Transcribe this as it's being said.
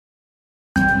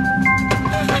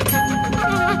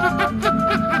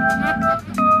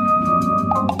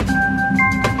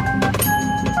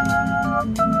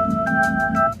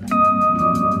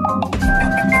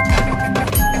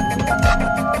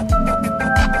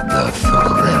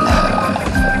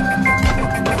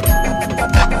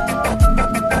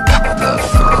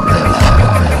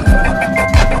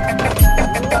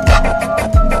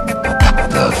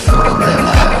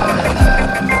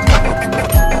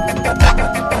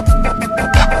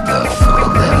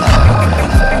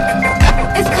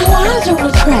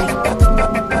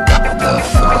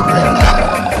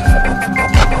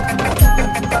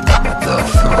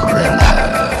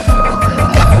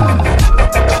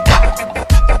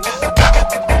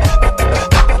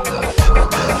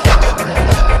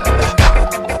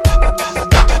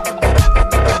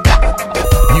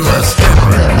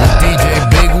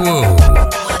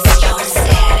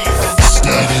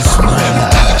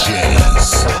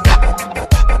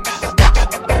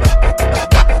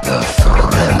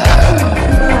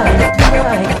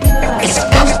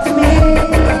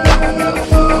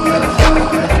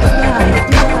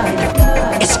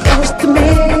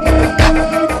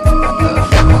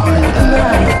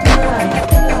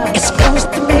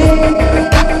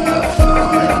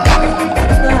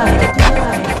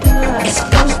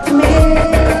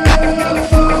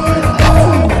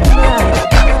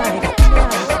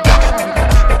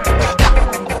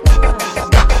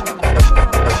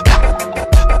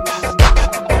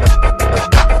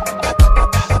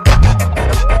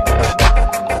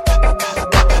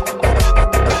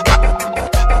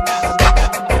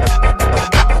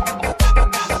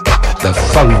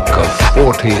funk of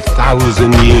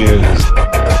 40,000 years.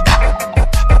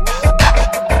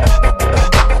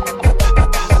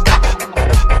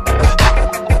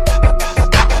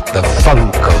 The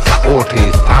funk of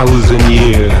 40,000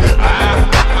 years.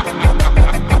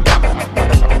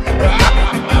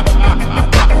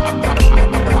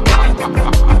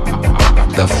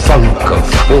 The funk of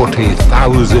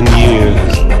 40,000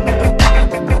 years.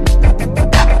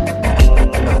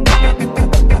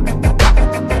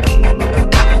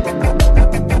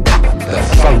 The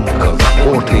funk of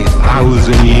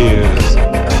 40,000 years.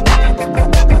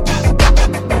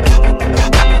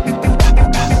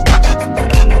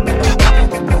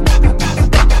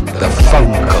 The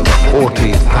funk of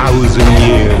 40,000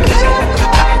 years.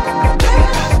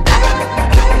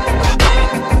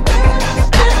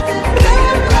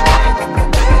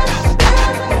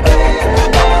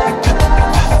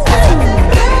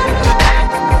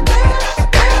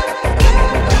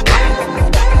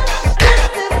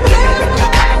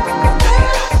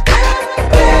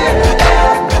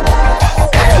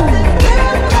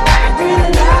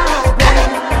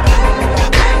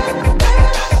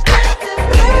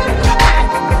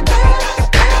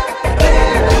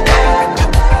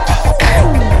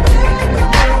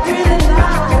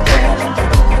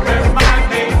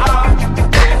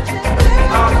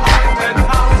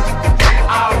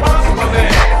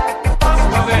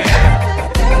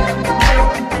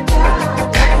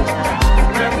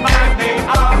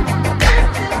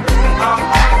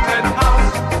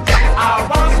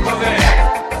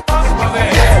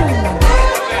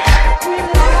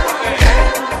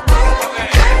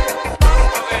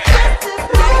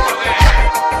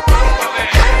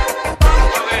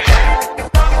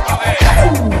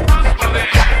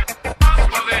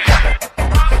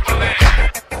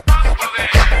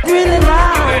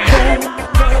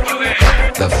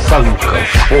 The funk of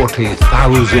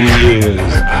 40,000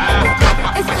 years.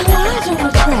 It's Collage on the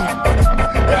track.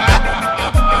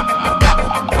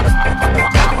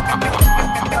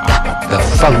 The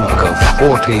funk of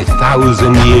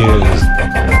 40,000 years.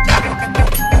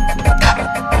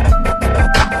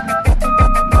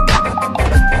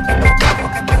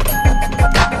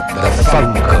 The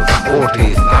funk of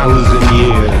 40,000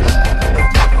 years.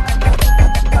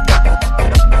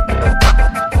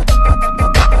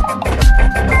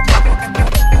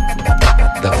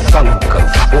 The funk of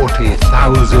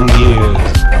 40,000 years.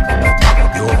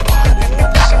 Your body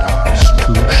starts to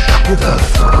shiver.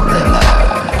 Thriller.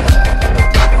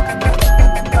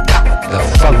 The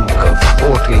funk of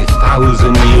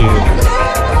 40,000 years.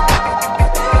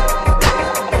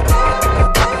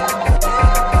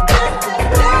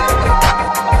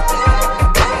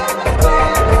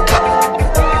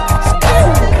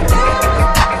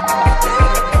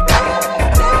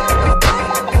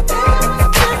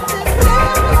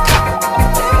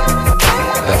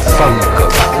 The funk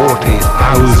of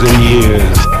 40,000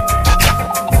 years.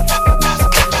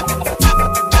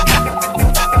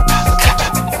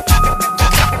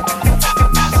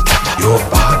 Your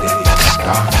body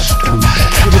starts to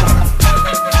shiver.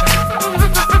 The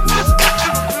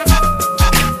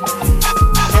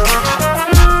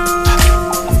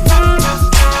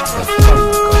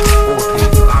funk of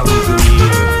 40,000 years.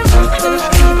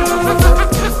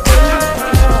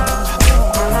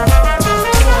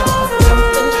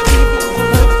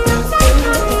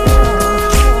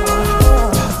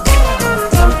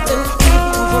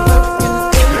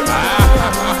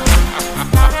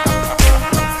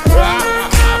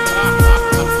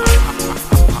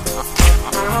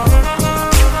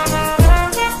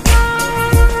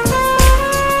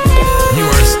 You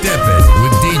are stepping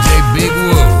with DJ Big Woo.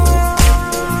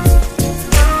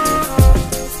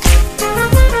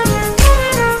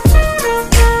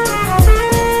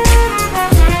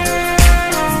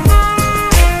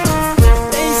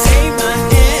 They say my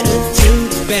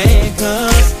attitude's bad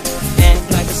 'cause I act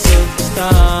like a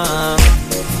superstar.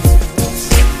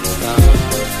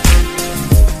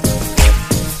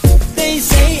 They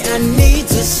say I need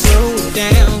to slow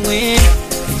down when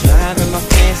I'm driving my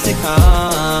fancy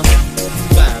car.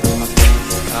 Driving my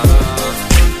fancy car.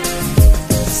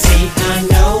 See, I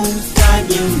know why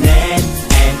you mad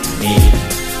at me.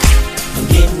 I'm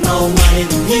getting more money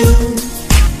than you.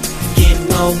 Getting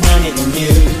more money than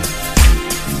you.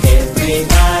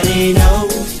 Everybody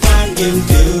knows why you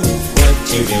do what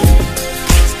you do.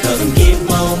 It's 'cause I'm getting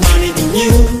more money than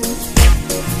you.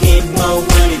 Getting more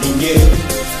money than you.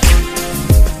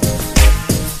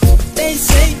 They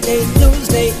say they lose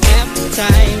their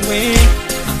appetite when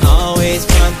I always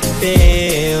want the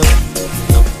bill.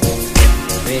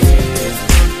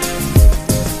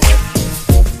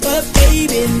 But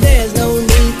baby, there's no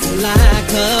need to lie,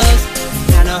 'cause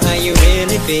I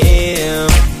feel.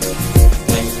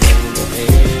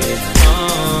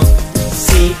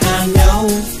 See, I know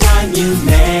why you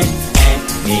mad at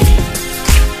me.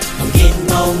 I'm getting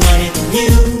more money than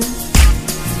you,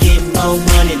 getting more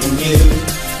money than you.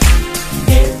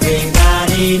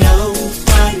 Everybody knows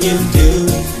why you do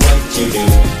what you do.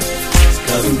 It's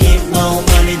 'cause I'm getting more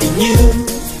money than you,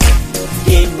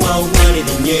 getting more money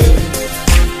than you.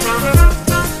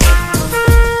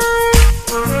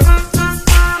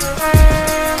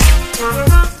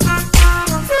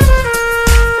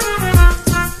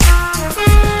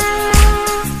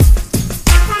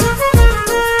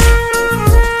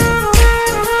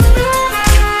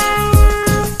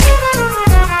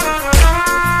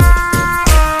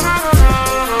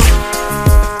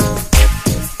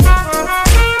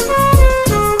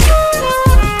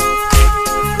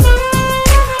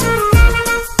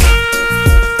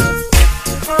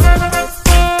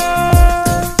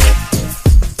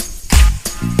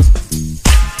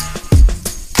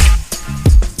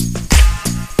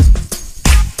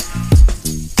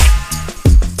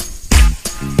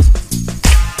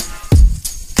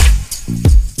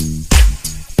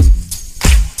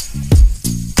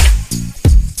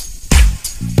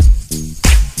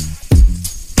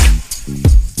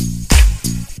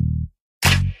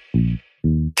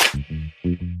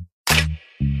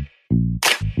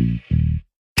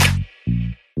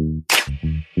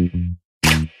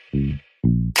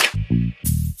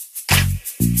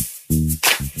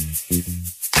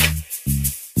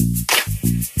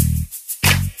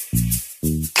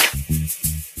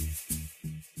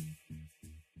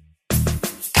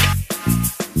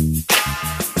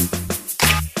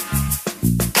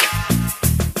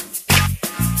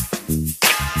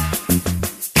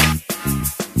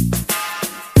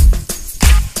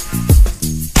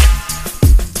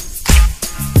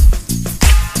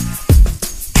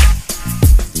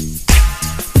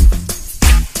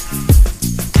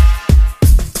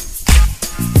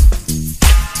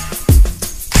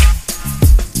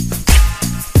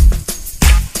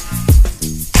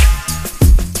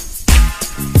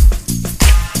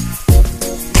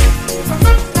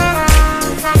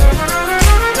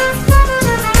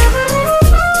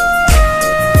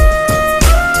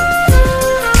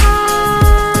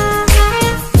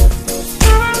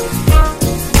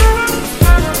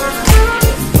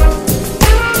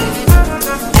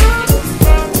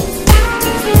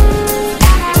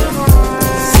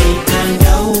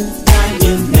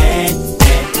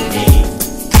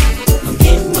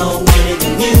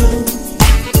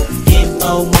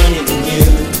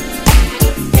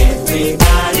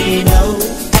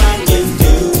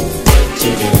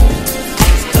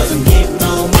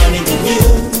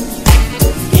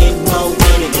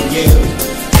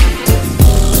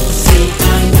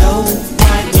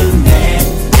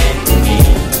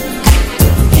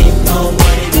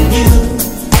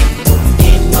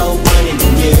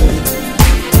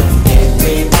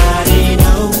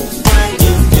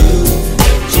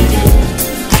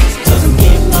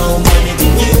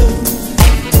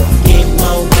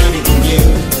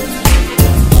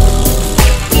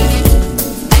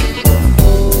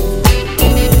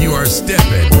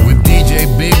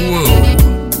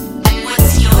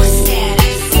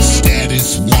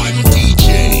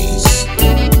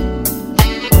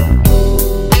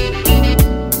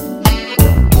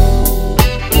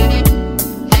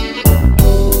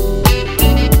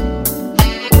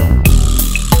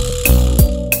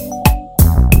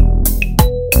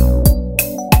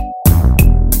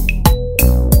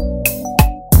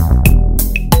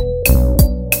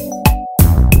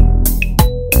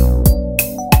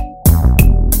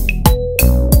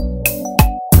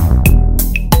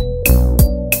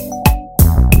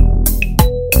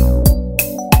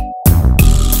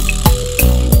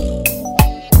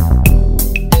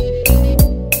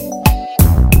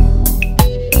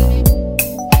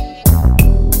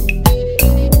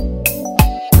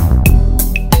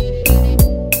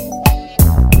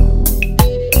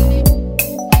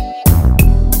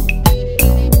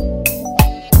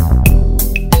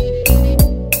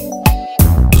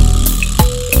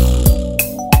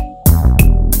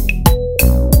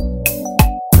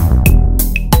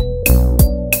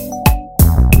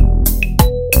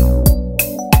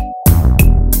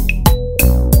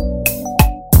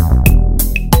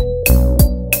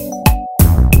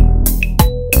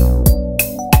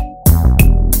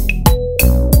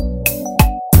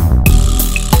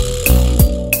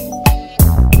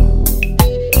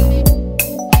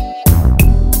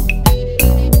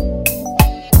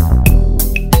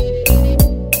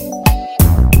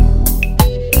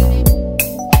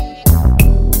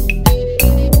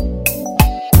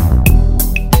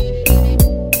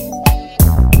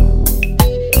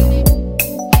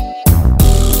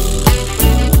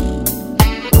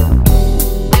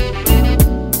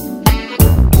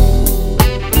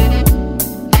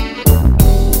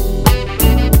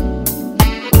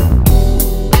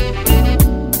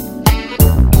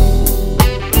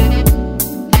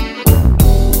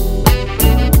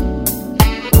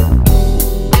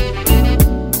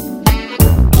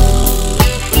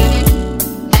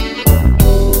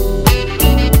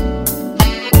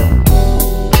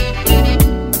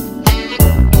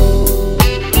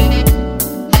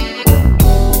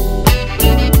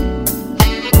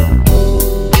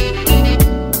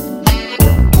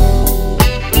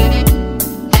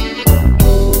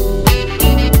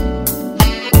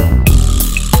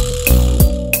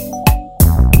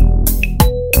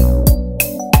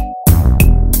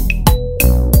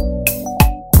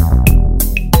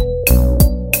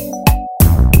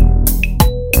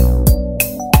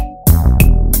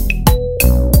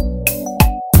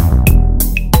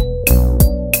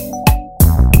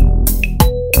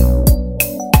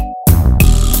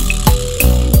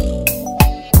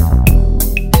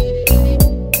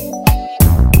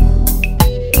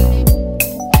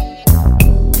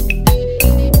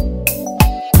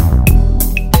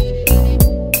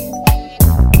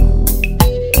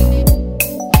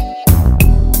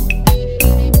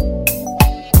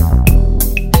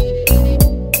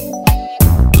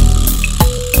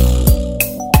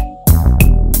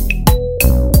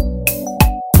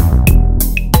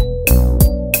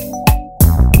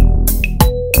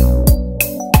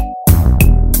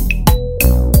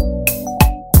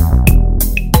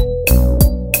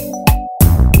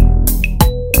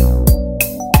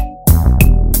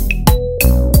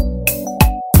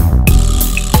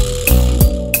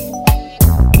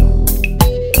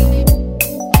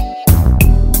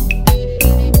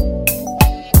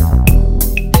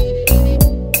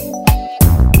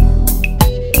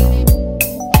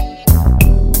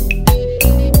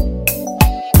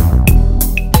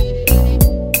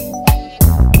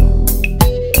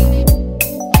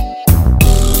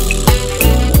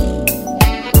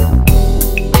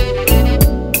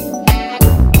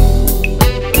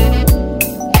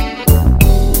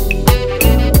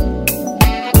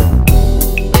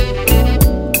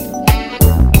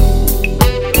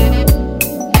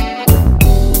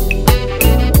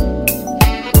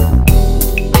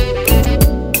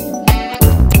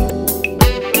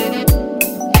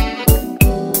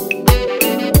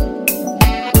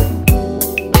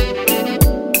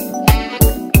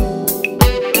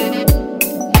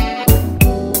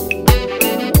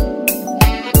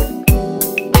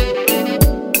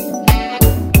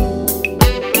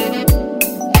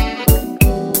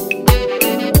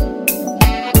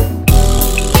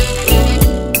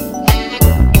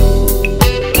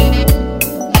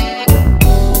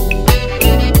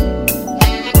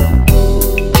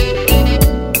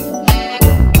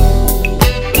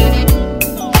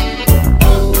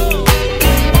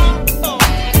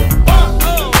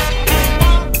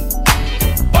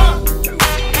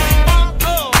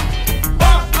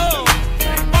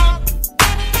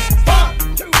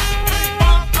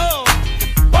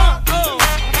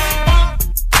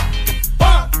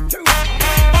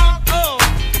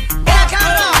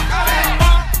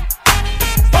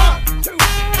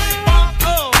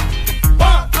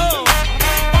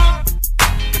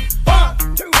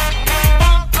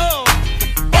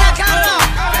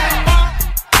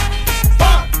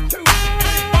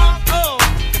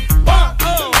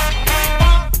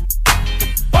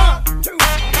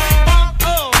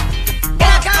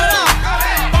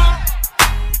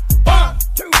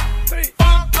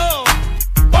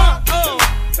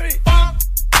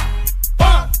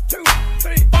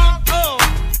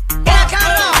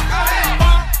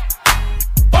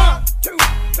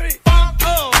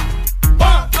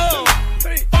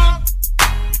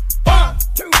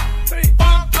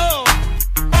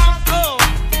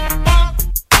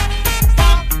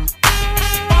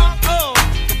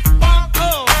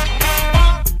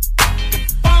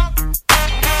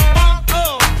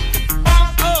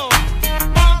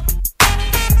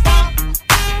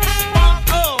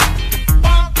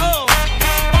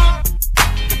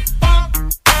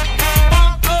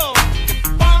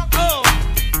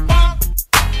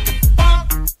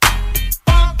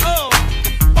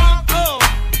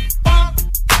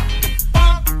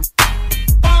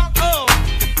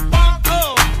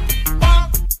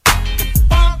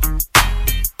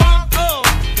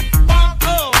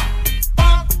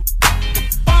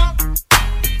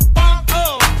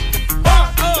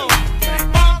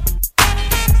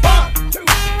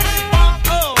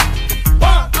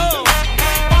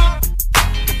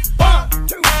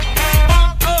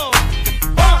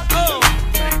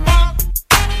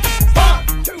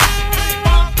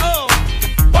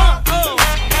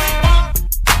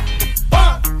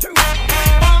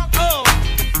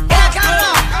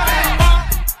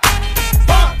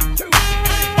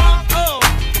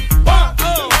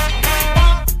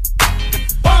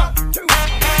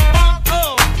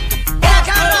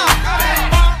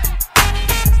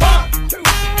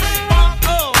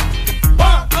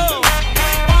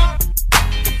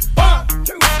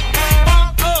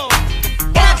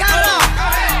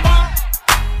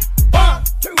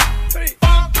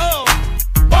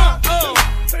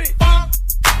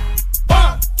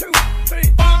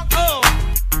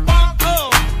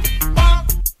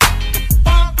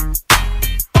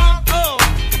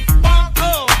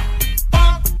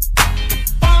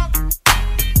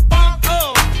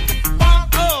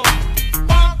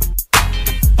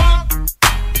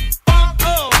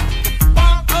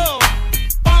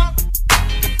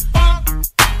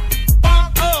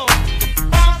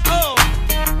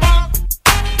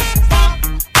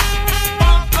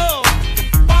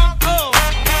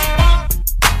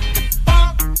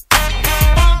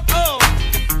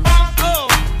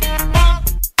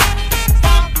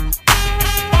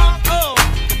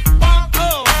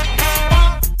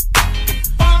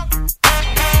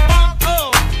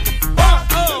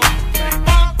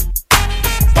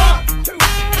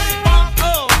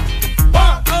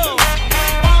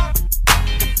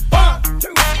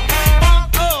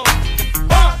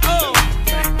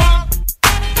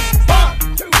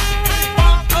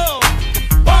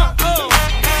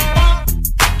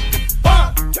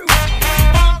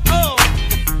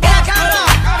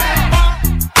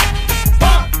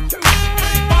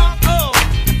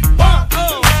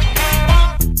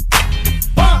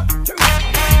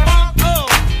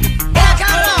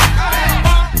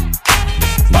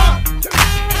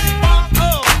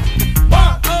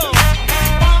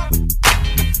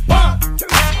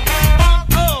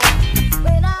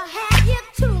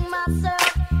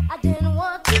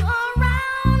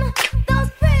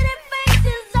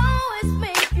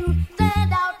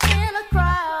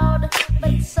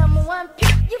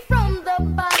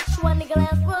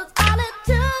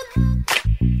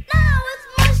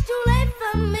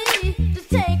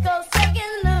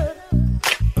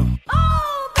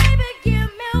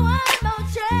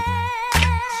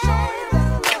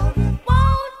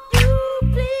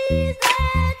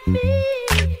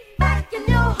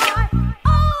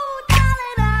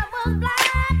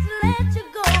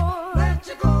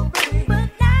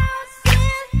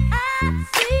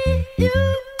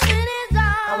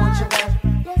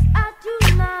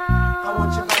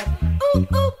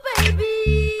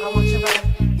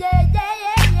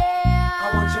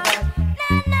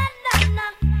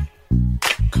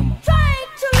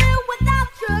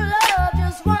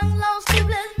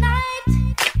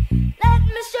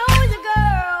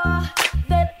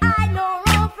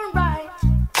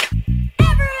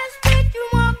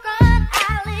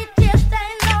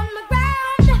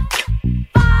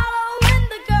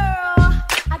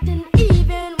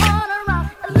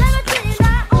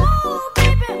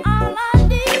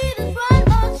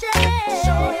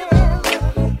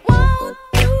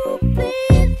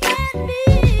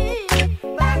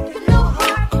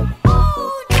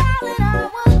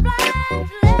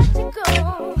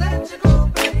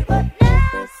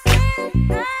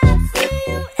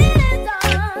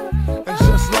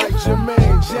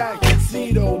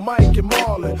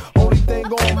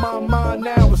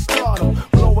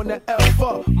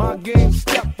 Jones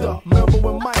stepped up. Remember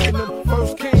when Mike and them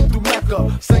first came through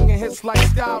Mecca, singing hits like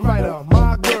Skywriter,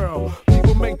 My Girl.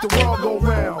 People make the world go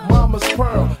round. Mama's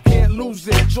Pearl, can't lose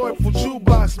it. Joyful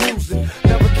jukebox music,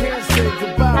 never can say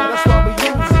goodbye. That's why we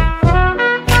use it.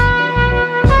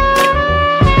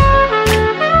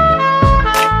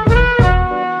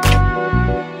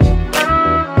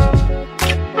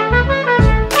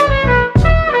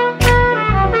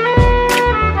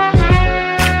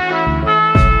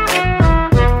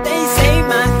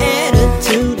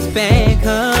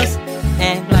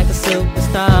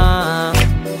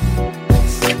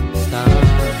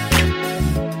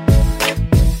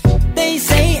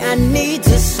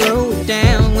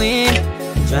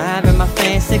 Driving my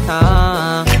fancy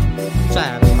car.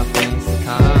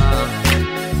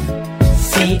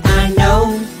 See, I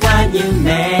know why you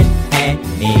mad at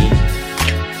me.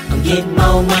 I'm getting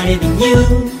more money than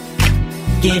you,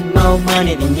 getting more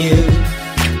money than you.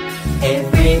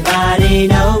 Everybody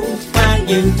knows why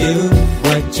you do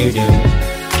what you do.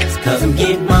 It's 'cause I'm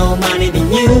getting more money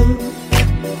than you,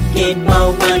 getting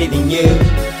more money than you.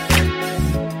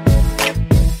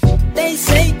 They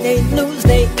say they lose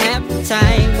their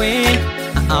appetite when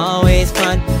I always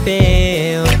front the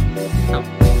bill. I'm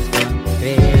always front the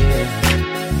bill.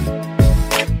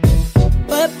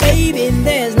 But baby,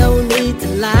 there's no need to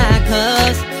lie,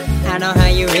 'cause I know how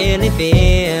you really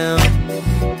feel.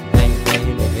 How you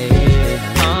really feel.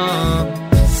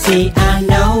 See, I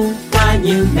know why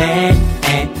you mad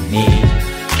at me.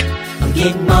 I'm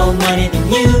getting more money than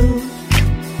you,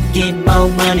 getting more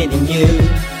money than you.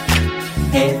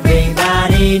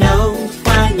 Everybody knows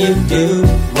why you do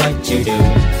what you do.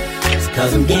 It's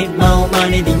 'cause I'm getting more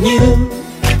money than you,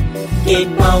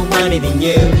 getting more money than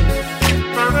you.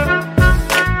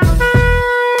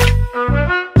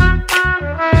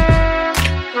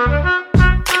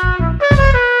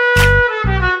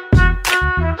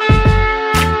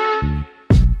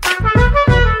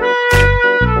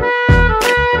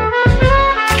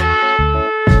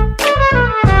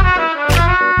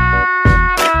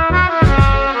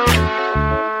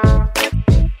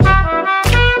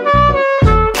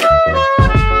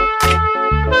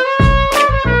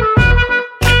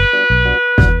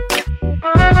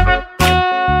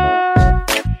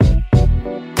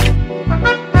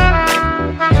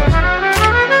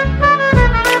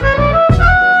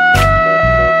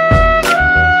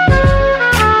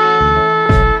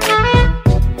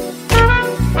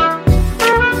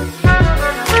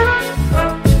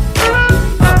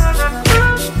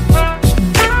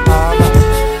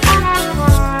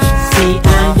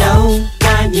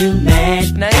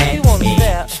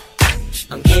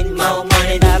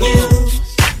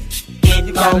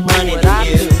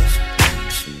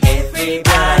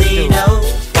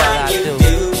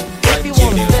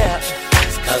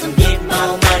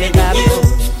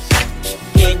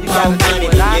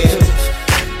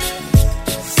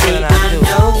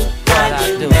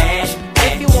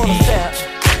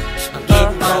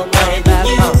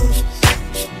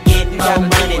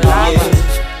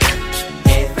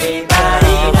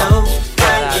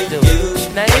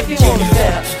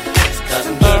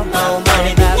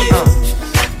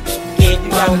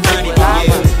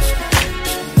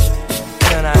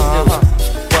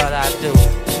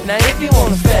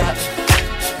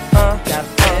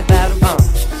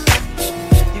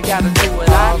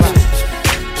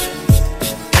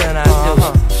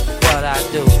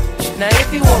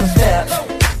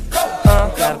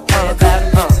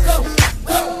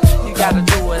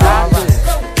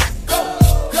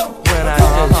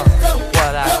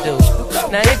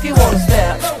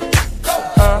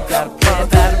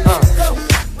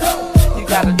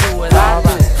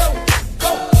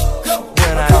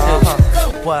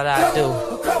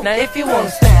 Now if you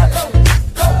wanna step,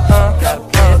 gotta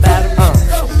play about it,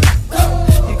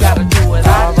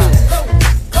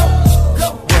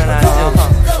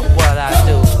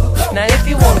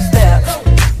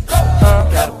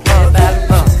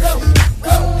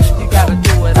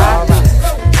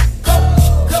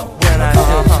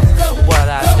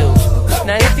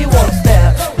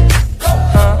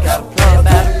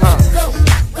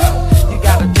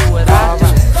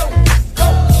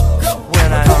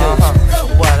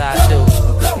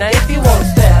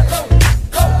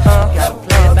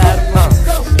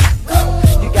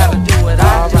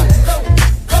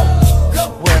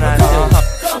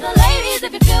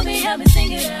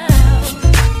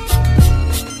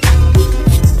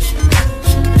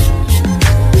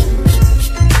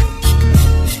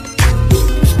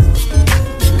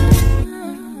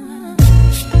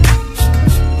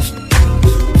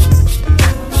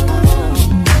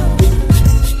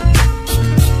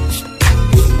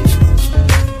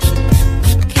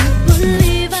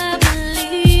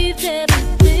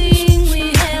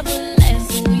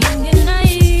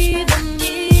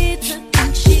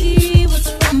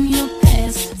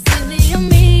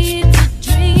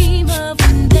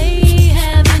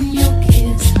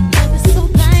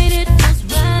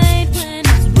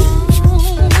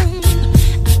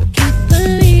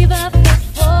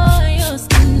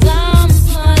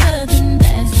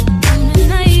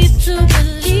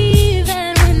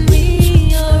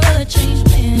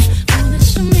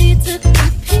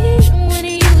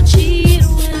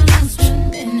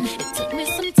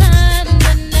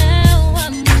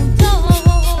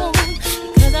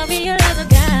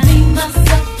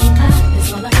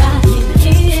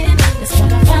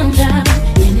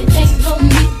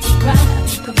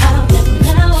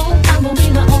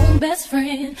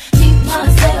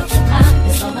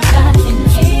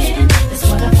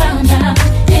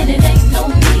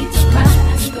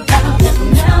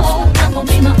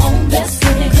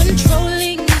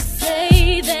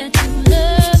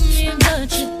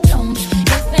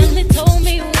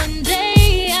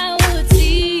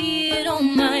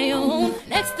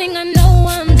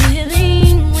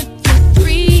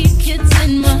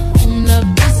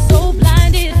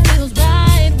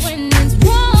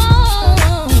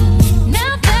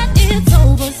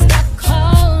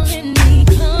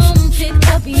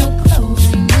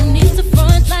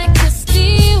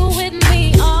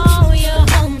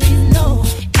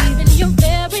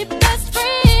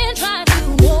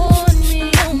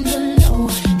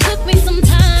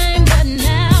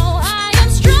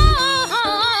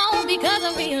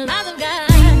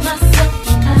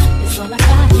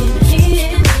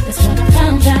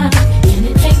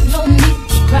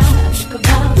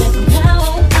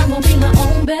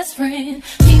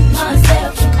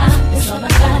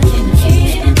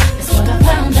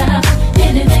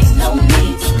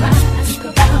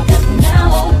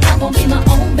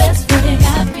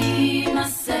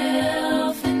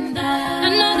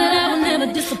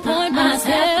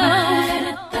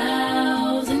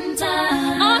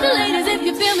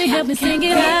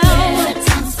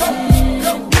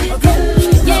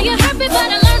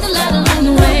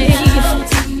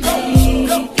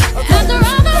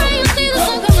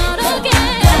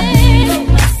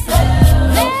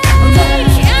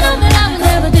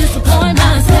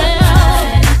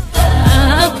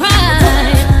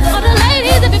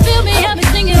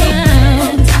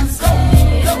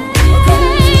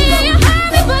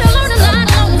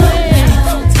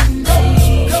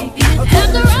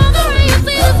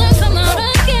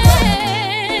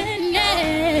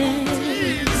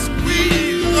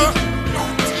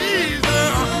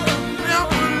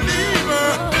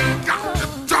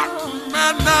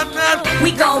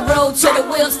 gon' roll till the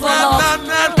wheels fall off.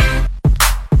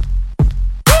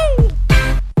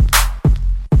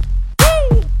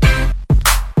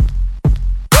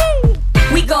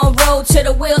 We gon' roll till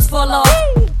the wheels fall off.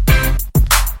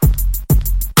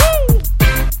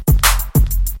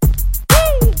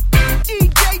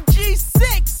 DJ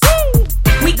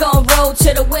G6. We gon' roll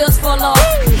till the wheels fall off.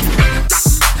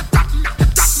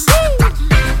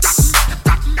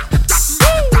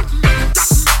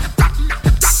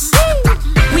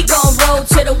 We gon' roll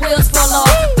till the wheels fall off.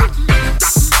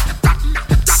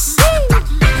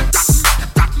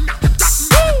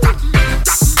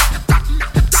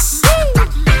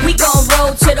 We gon'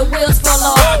 roll till the wheels fall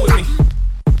off. Ride with me.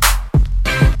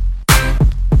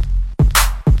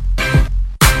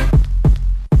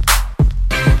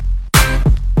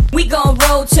 We gon'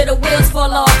 roll till the wheels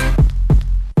fall off.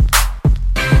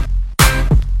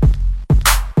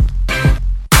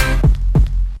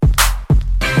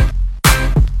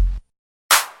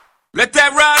 Let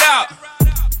that ride out.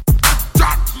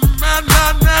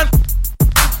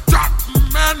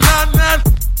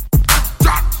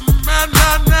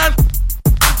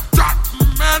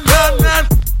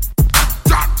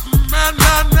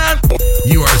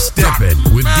 You are stepping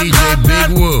with DJ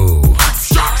Big Woo.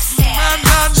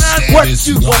 What Status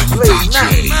you one gonna play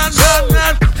DJs.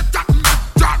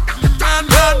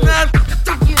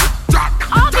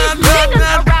 All these niggas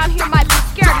around here might be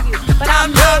scared of you, but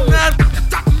I'm not.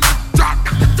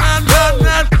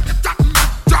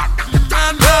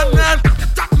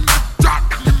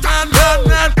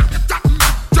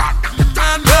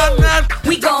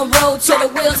 We gon' roll till the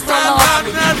wheels fall off.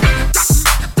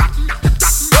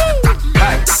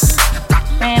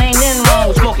 Man, ain't nothing wrong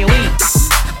with smoking weed.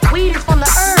 Weed is from the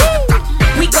earth.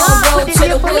 We gon' roll till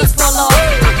the wheels fall off.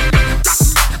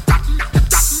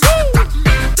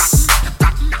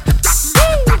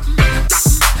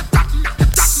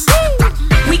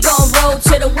 We gon' roll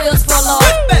till the wheels fall off.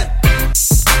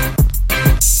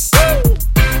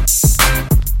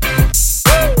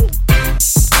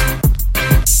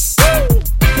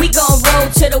 We gon' roll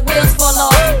till the wheels fall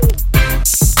off.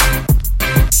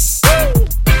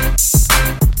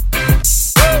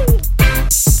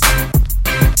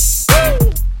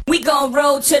 We gon'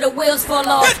 roll till the wheels fall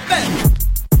off.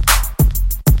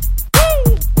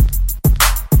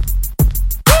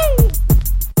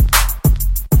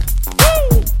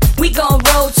 We gon'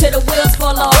 roll till the wheels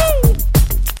fall off.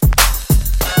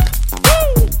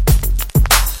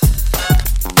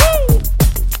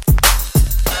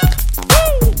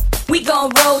 We gon'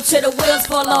 roll till the wheels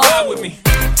fall off. Ride with me.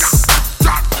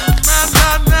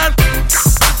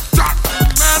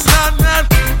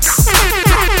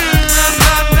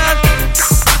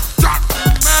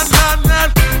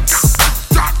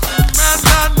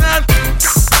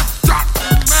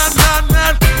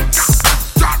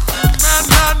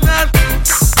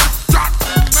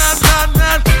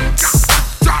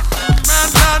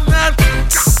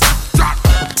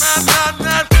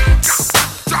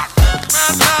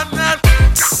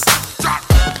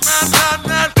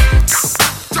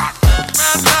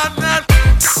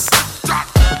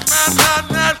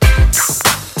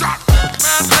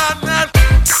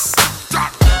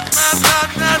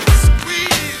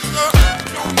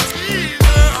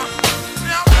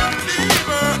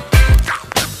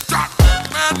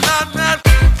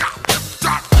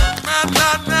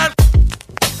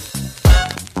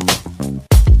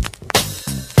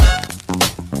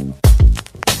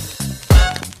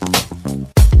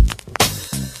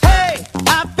 Hey,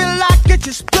 I feel like I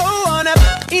just blow on up.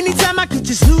 Anytime I could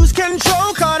just lose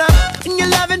control, caught up in your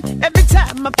loving. Every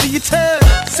time I feel your touch,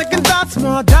 second thoughts,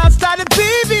 more doubts started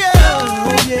baby.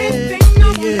 Oh, yeah,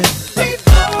 yeah.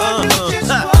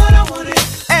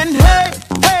 And hey,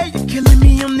 hey, you're killing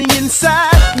me on the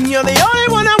inside. And you're the only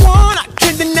one I want, I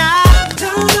can't deny.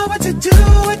 Don't know what to do,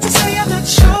 what to say, I'm not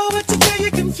sure what to do.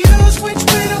 You're confused, which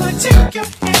way do I take your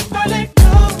hand or let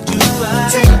go? Do I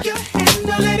take your hand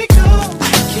or let it go?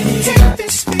 I can't take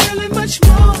this feeling much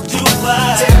more. Do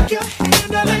I take your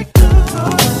hand or let go?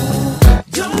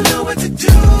 Don't know what to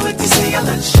do, what to say, I'm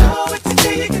not sure what to do.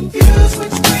 You're confused,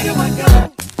 which way do I go?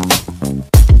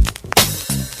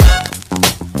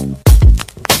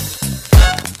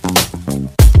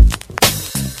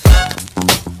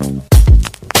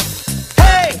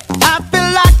 Hey, I feel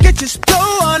like I just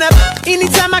blow on up.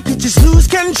 Anytime I could just lose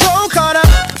control, caught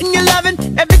up in your loving.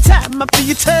 Every time I feel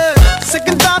your touch,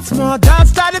 second thoughts, more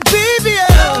doubts started baby.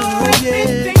 Oh,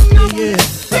 yeah, yeah.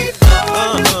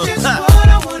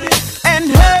 And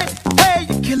hey, hey,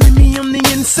 you're killing me on the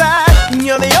inside. And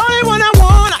you're the only one I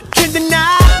want, I can't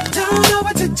deny. Don't know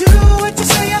what to do, what to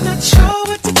say, I'm not sure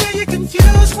what to do. You're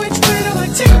confused, which way do I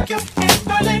take your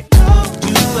hand?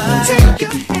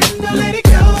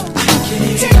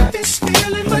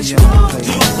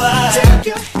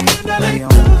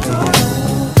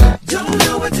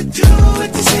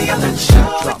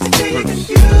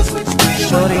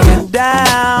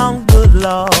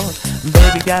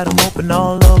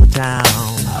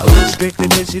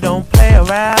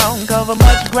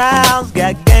 grounds,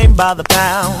 got game by the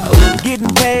pound.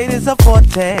 Getting paid is a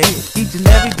forte, each and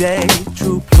every day.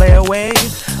 True player way,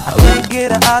 I can't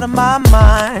get her out of my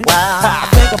mind. I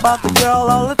think about the girl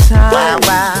all the time.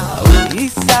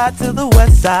 East side to the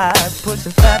west side,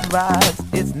 pushing fat rides,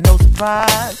 it's no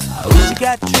surprise. She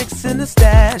got tricks in the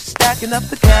stash, stacking up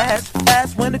the cash,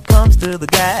 fast when it comes to the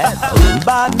gas.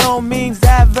 By no means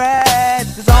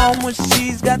average, it's on when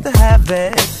she's got to have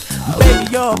it.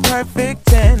 Baby, you're a perfect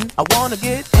 10. I wanna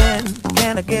get in.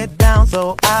 Can I get down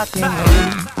so I can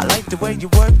win? I like the way you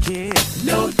work it.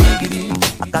 No diggity.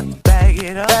 I got to bag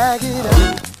it up. Bag it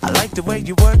up. I like the way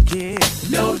you work it.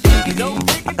 No diggity.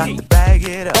 I got to bag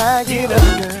it up. Bag it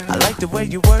up. I like the way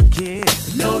you work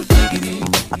it. No diggity.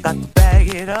 I got to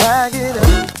bag it up. Bag it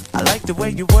up. I like the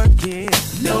way you work it.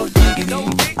 No diggity.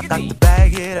 I got to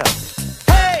bag it up.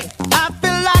 Hey, I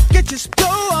feel like it just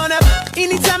blow on up.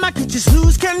 Anytime I could just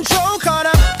lose control, caught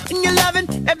up in your loving.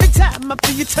 Every time I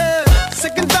feel your turn,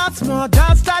 second thoughts, more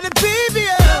doubts started baby.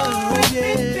 Oh,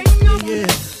 yeah, yeah.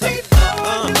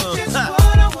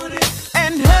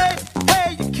 And hey,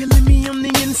 you're killing me on the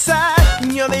inside.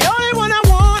 You're the only one I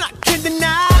want, I can't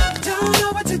deny. Don't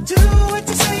know what to do, what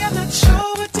to say, I'm not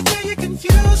sure what to do. You're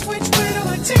confused, which way do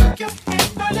I take your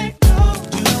hand or let go?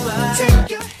 Do I take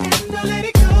your hand or let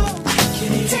it go? I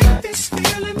can't take this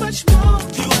feeling much more.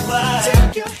 Do I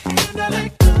take your hand or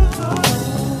let go?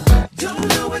 Don't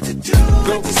know what to do,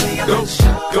 what to say, I'm not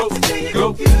sure what to do. You're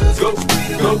confused, which way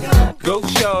do I go? Go,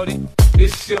 shorty.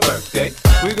 It's your birthday.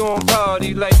 We gon'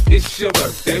 party like it's your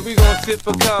birthday. We gon' sip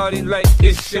Bacardi like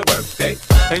it's your birthday.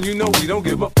 And you know we don't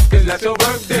give up, cause that's your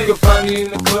birthday. You can find me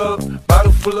in the club,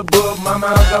 bottle full of bug. Mama,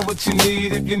 I got what you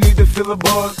need if you need to fill a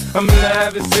buzz. I'm into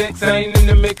having sex, I ain't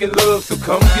into making love. So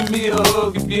come give me a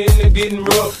hug if you're into getting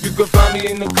rough. You can find me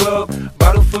in the club,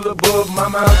 bottle full of bug.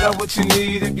 Mama, I got what you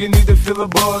need if you need to fill a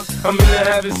buzz. I'm into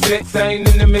having sex, I ain't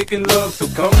into making love. So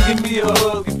come give me a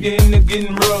hug if you're into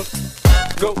getting rough.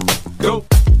 Go, go,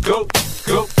 go,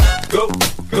 go, go,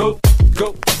 go, go,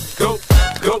 go, go,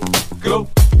 go, go,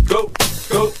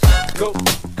 go, go,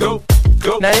 go,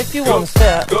 go. Now if you wanna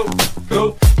step, go,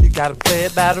 go, you gotta play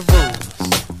it by the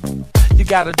rules. You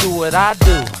gotta do what I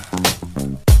do,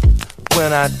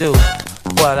 when I do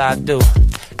what I do.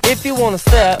 If you wanna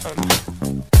step,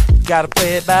 you gotta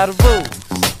play it by the rules.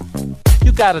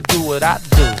 You gotta do what I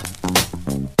do,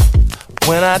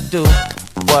 when I do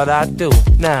what I do.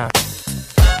 Now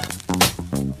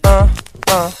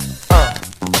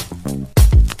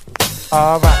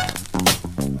alright.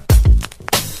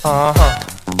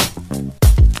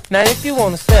 Now if you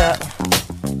wanna step,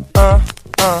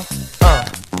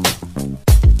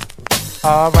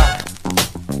 alright.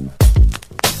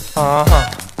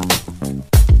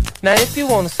 Now if you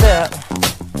wanna step,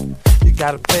 you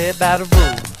gotta play it by the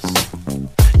rules.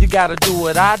 You gotta do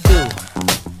what I do,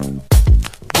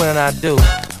 when I do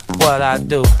what I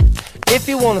do. If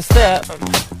you wanna step,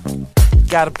 you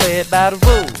gotta play it by the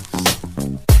rules.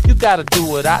 You gotta do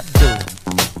what I do,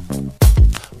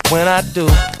 when I do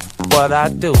what I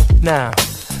do. Now,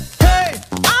 hey,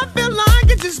 I feel like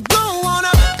it just blow on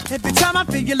up. Every time I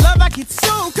feel your love, I get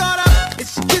so caught up.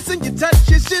 It's your kiss and your touch,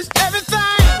 it's just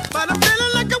everything. But I'm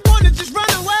feeling like I wanna just run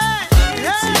away.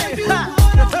 Hey,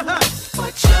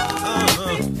 but you're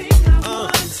everything I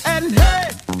want. And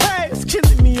hey, it's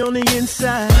killing me on the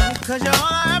inside. Cause you're all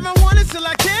I ever wanted till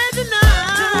I can't deny.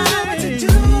 Don't know what to do,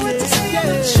 what to say, I'm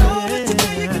not sure what to do.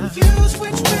 You're confused,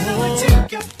 which way do I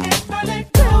take your hand or let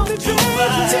go? Do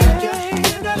I take your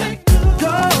hand or let go?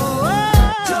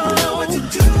 Don't know what to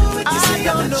do, what to say,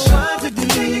 I'm not sure what to do.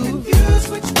 You're confused,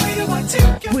 which way do I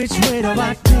take your hand? Which way do I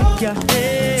take your hand?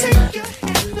 Take your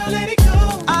hand or let it go?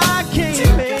 I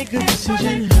can't make a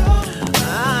decision.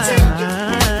 I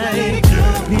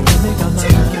need to make up my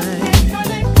mind.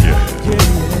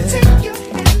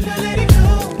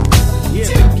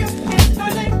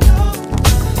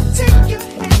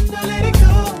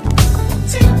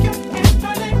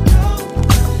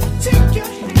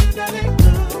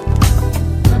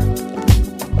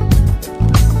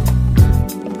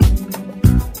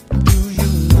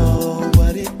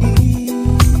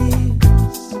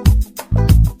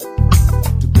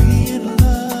 To be in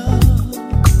love.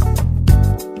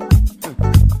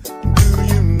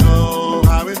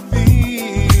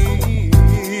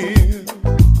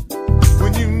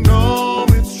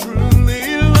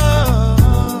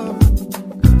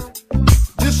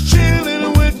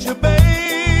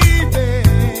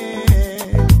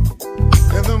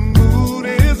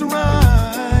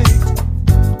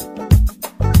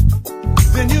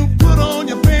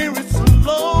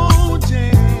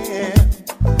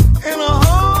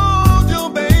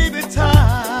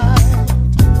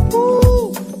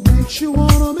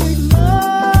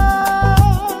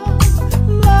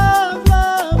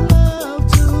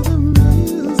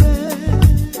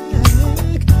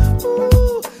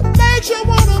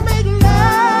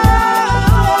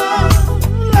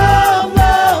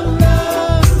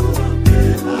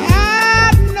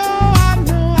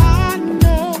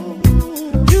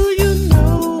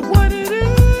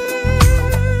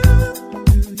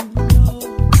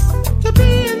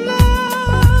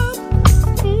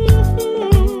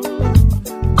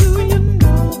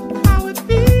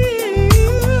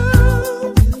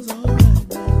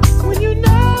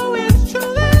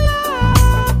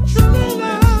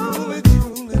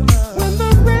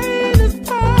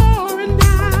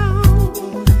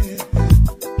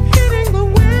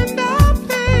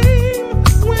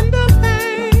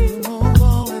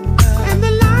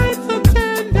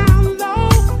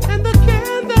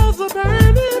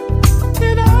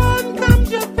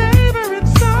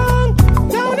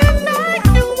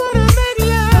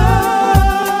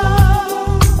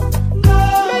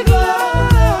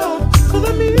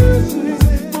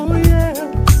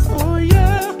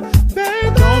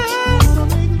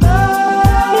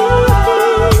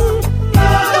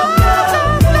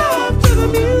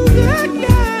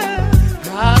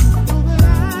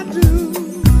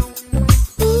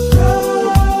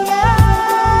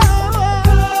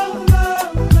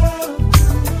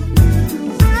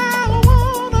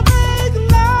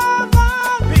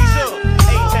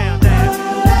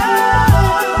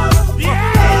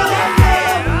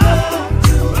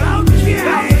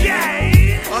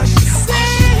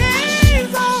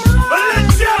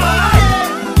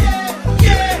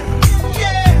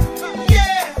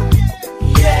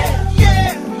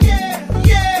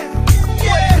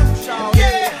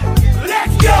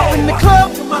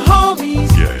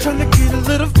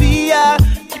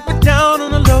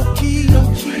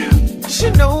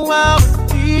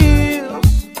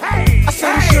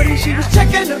 She was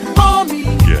checking up on me.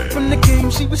 From the game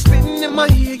she was spitting in my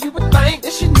ear, you would think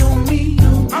that she knew me.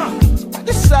 I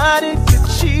decided to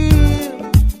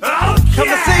chill.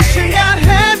 Conversation got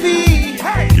heavy.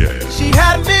 She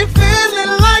had me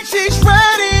feeling like she's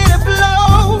ready to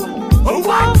blow.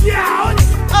 Watch out!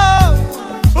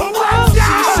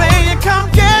 She's saying, "Come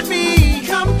get me,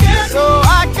 come get me." So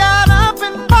I got up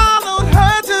and followed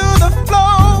her to the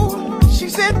floor. She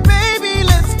said, "Baby,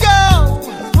 let's go."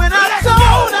 When I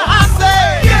told her, I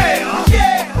said,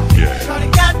 "Yeah." Shorty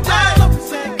got down and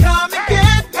said, "Come and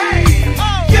get me."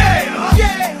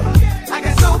 I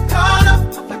got so caught up,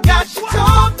 I forgot she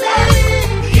told me.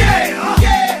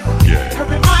 Her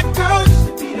and my girl used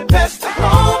to be the best of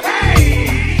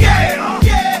homies.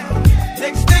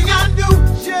 Next thing I knew,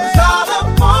 she was all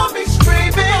up on me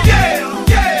screaming.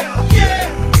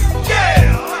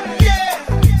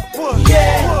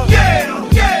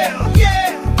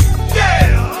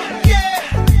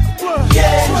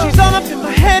 So she's all up in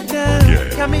my head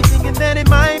now. Got me thinking that it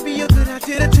might be a good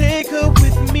idea to take her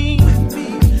with me.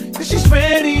 Cause she's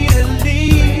ready to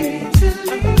leave.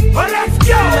 Well, let's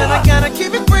go! And I gotta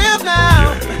keep it real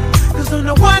now. Cause on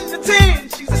the 1 to 10,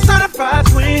 she's a certified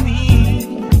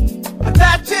 20. But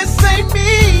that just ain't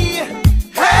me.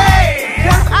 Hey!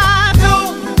 Cause I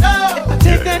don't know if I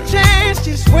take that chance,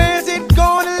 just where's it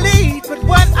gonna lead? But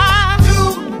what I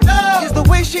do know is the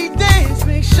way she dance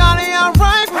makes Shawty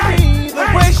alright with me. The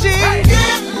way she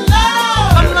gets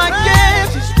low, I'm like, yeah,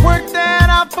 just work that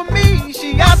out for me.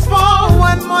 She asked for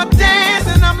one more dance,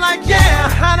 and I'm like, yeah,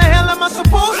 how the hell am I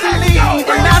supposed to leave?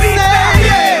 And I said,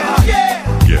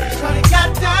 yeah. Shawty got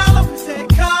down low and said,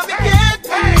 "Come and get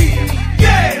me."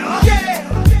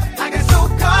 I got so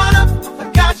caught up, I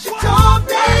forgot she told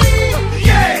me.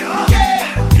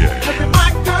 Her and my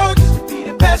girl used to be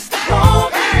the best of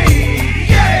homies.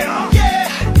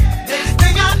 Next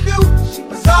thing I knew, she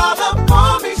was all up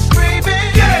on me screaming.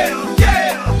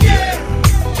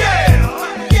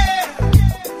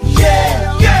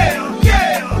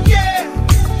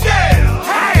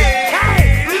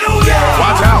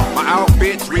 Watch out, my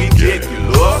outfit's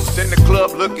ridiculous. In the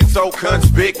club looking so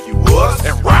conspicuous.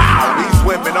 And wow, these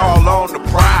women all on the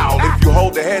prowl. If you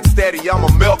hold the head steady, I'ma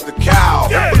milk the cow.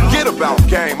 Forget about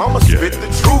game, I'ma spit the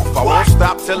truth. I won't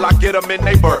stop till I get them in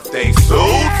their birthday suits.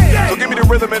 So give me the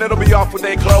rhythm and it'll be off with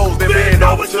their clothes. Then bend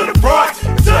over to the front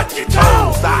and touch your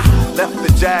toes. I left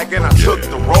the jag and I took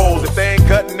the rolls. If they ain't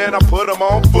cutting, then I put them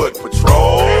on foot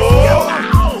patrol.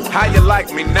 How you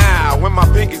like me now when my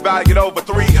pinky's valued over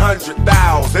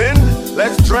 300,000?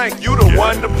 Let's drink, you the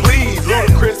one to please.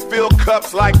 Ludacris fill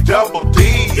cups like Double D.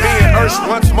 Me and Ursh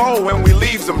once more when we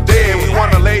leaves them dead. We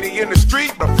want a lady in the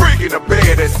street, but a freak in the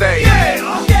bed that say,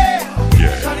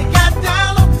 Shawty got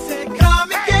down low and said,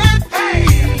 "Come and get me."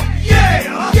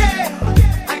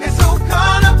 I got so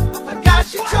caught up, I forgot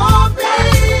she told me.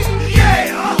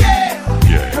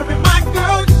 Her and my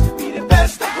girl used to be the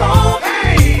best of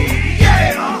homies.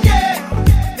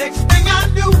 Next thing I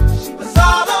knew, she was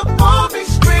all up on me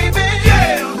screaming.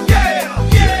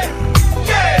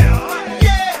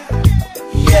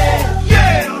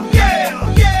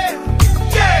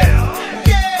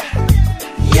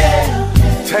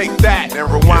 take that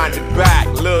and rewind it back.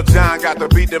 Lil Jon got the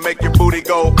beat to make your booty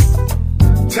go.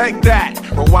 Take that,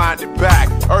 rewind it back.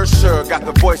 Usher got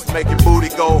the voice to make your booty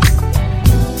go.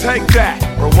 Take that,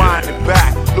 rewind it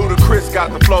back. Ludacris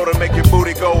got the flow to make your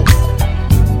booty go.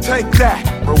 Take that,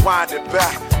 rewind it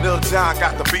back. Lil Jon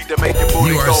got the beat to make your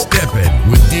booty go. You are stepping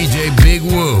with DJ Big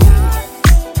Woo.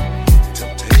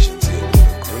 Temptations here with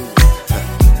the groove.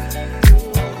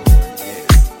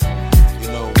 You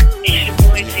know, it's your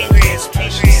boy T-Real.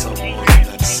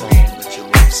 that song that you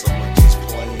love so much is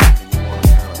playing and you want to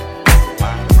kind of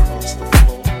glide across the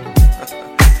floor.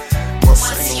 Well,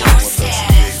 What's your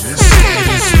status? This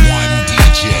is One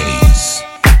DJs.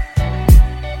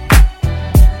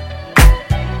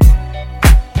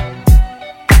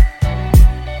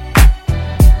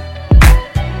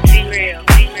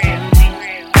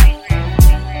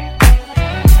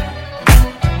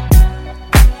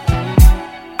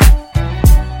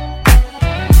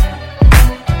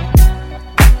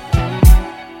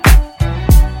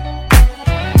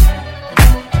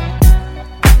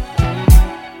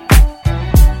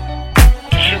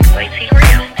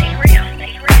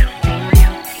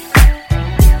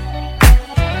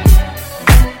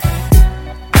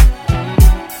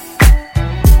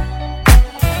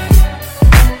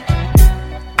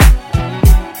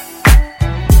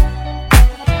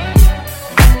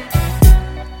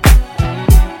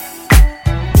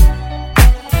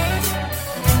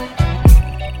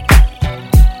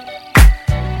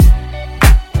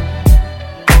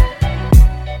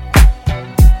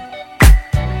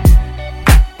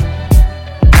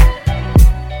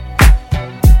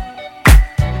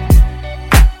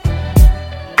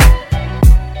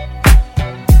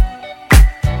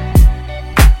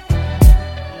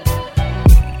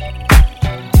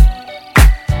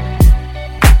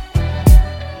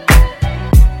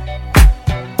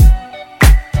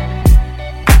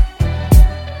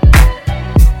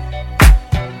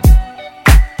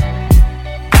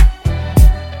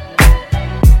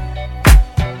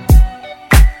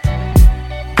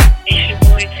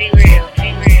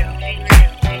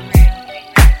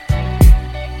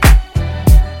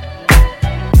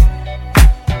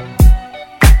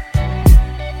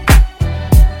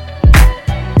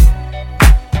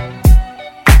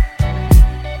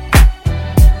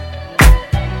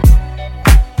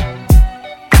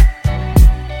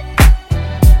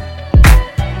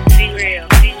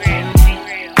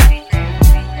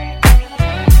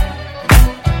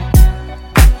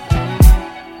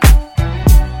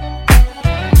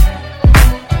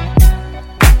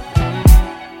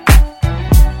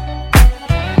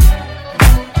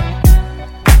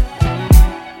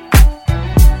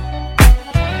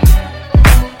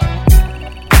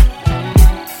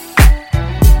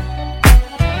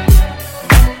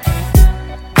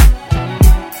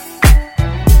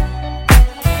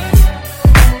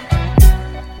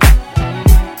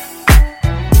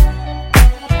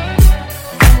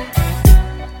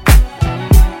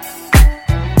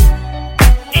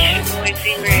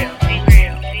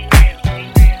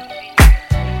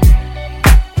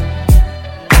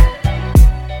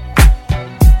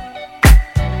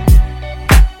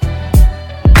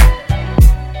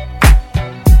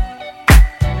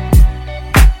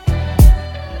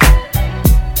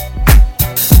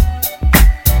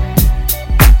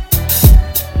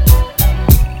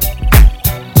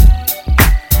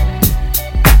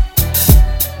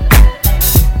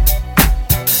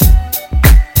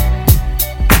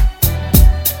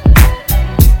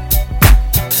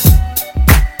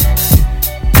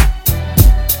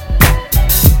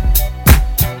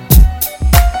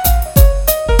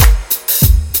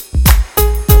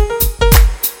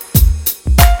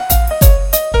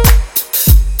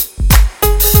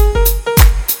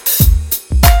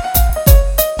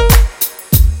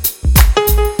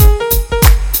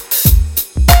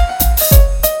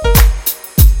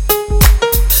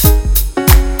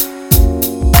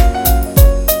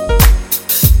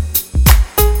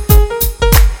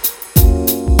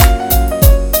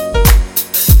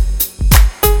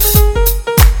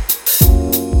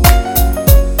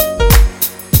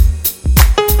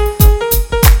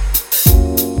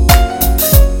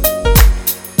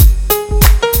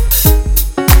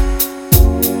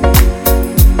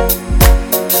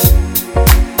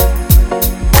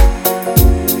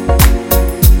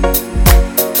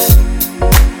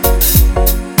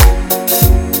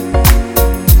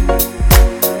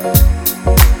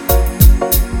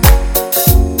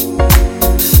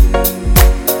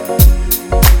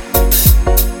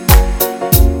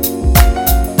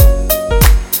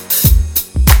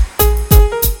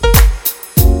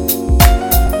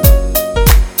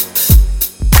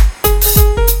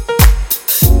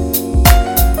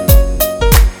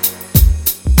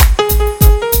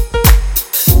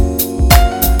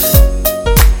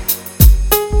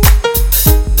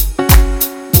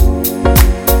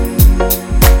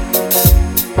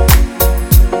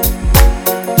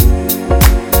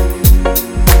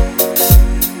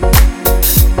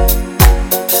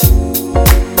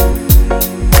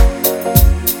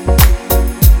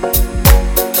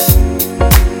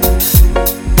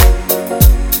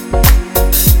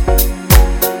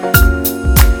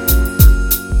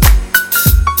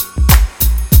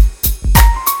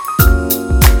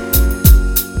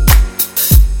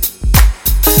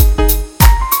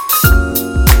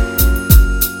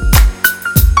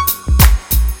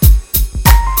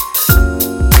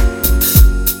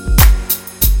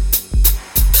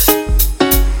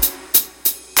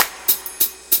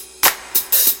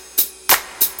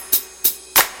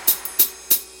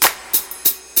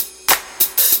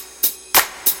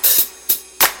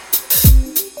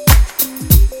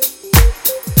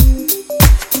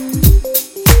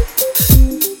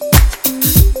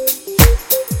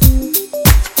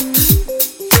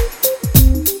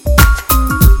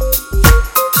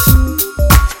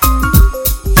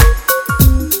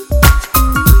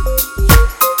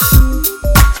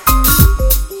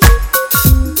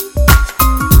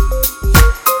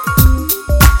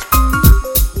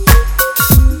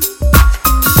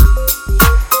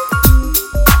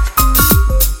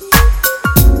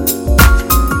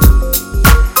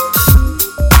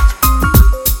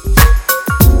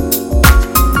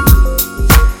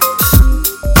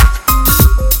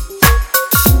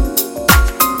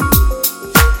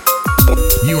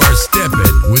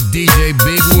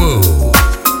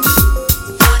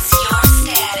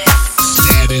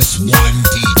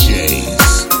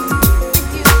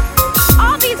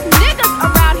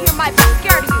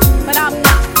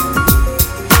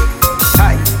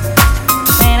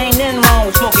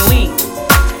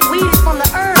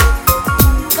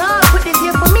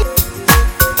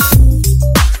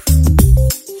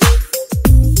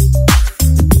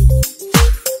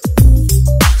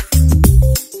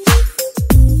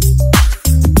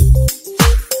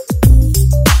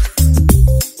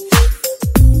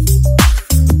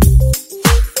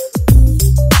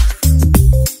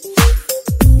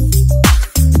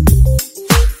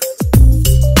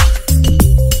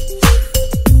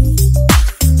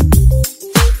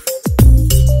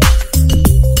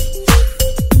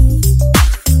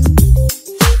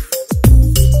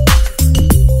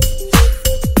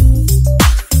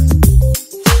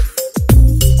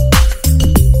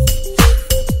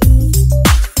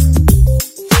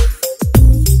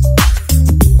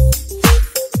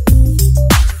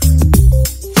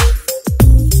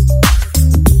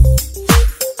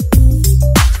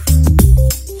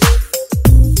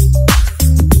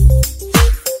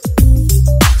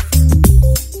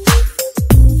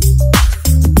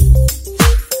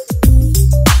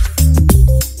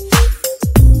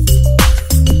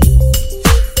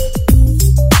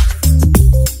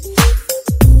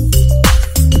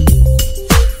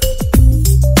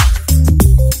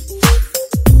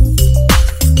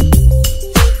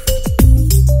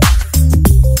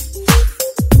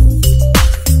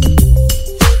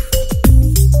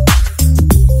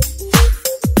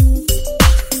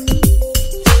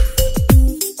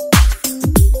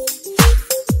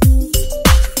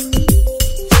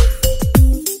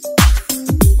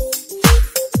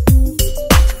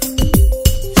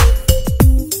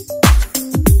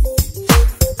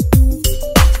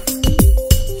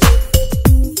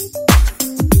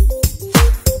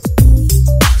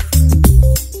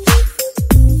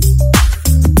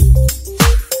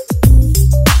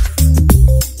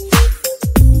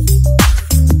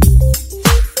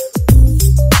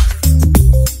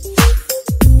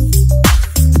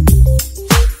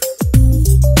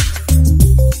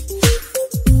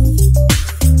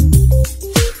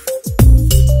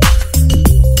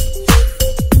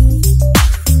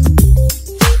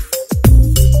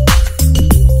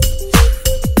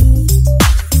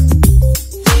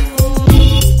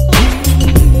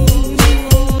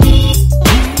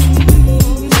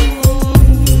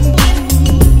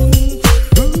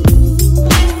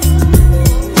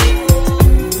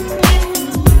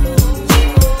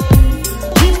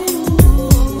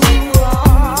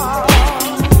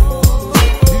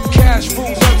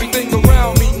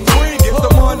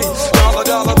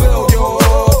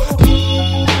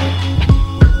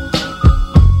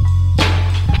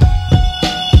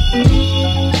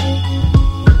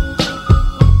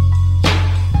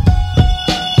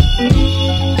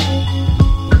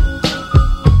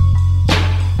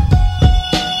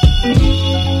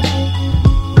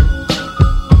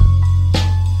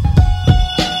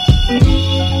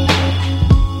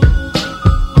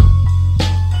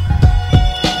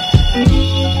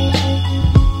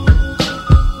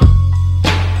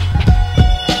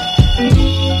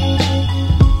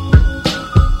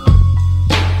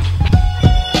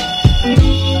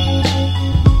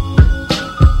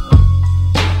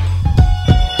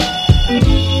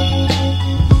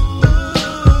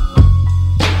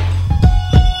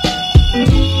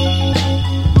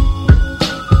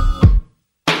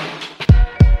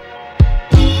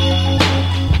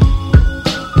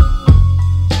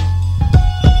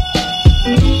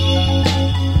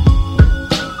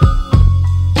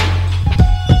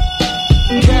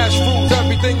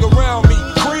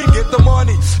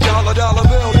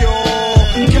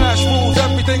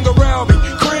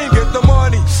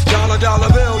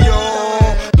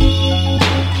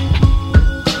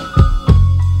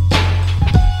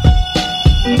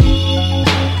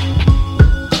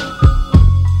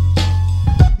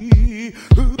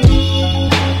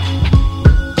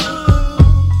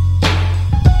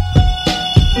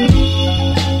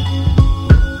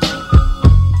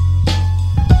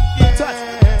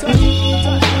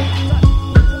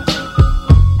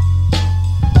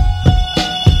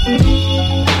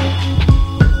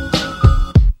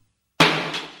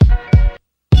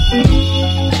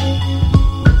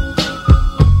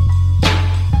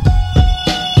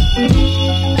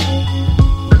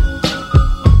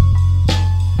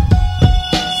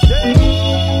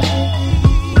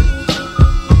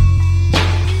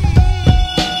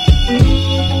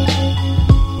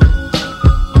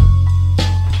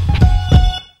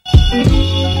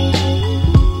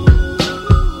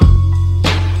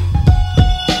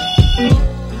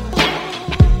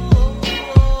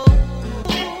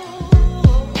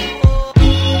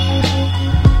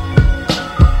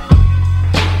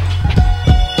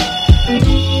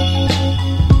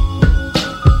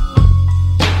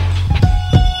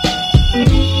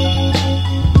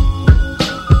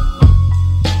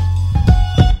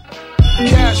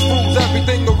 rules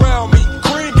everything around me.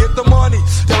 Cream, get the money.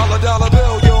 Dollar, dollar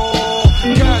bill, yo.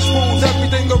 Cash rules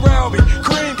everything around me.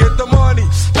 Cream, get the money.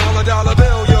 Dollar, dollar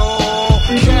bill, yo.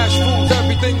 Cash rules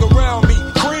everything around me.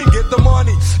 Cream, get the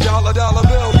money. Dollar, dollar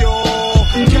bill, yo.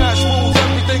 Cash rules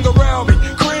everything around me.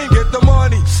 Cream, get the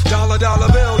money. Dollar, dollar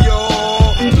bill, yo.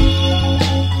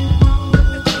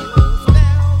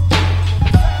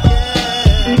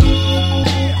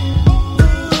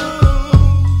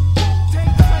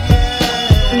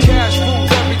 Cash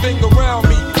rules everything around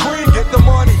me. Cream, get the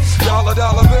money. Dollar,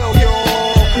 dollar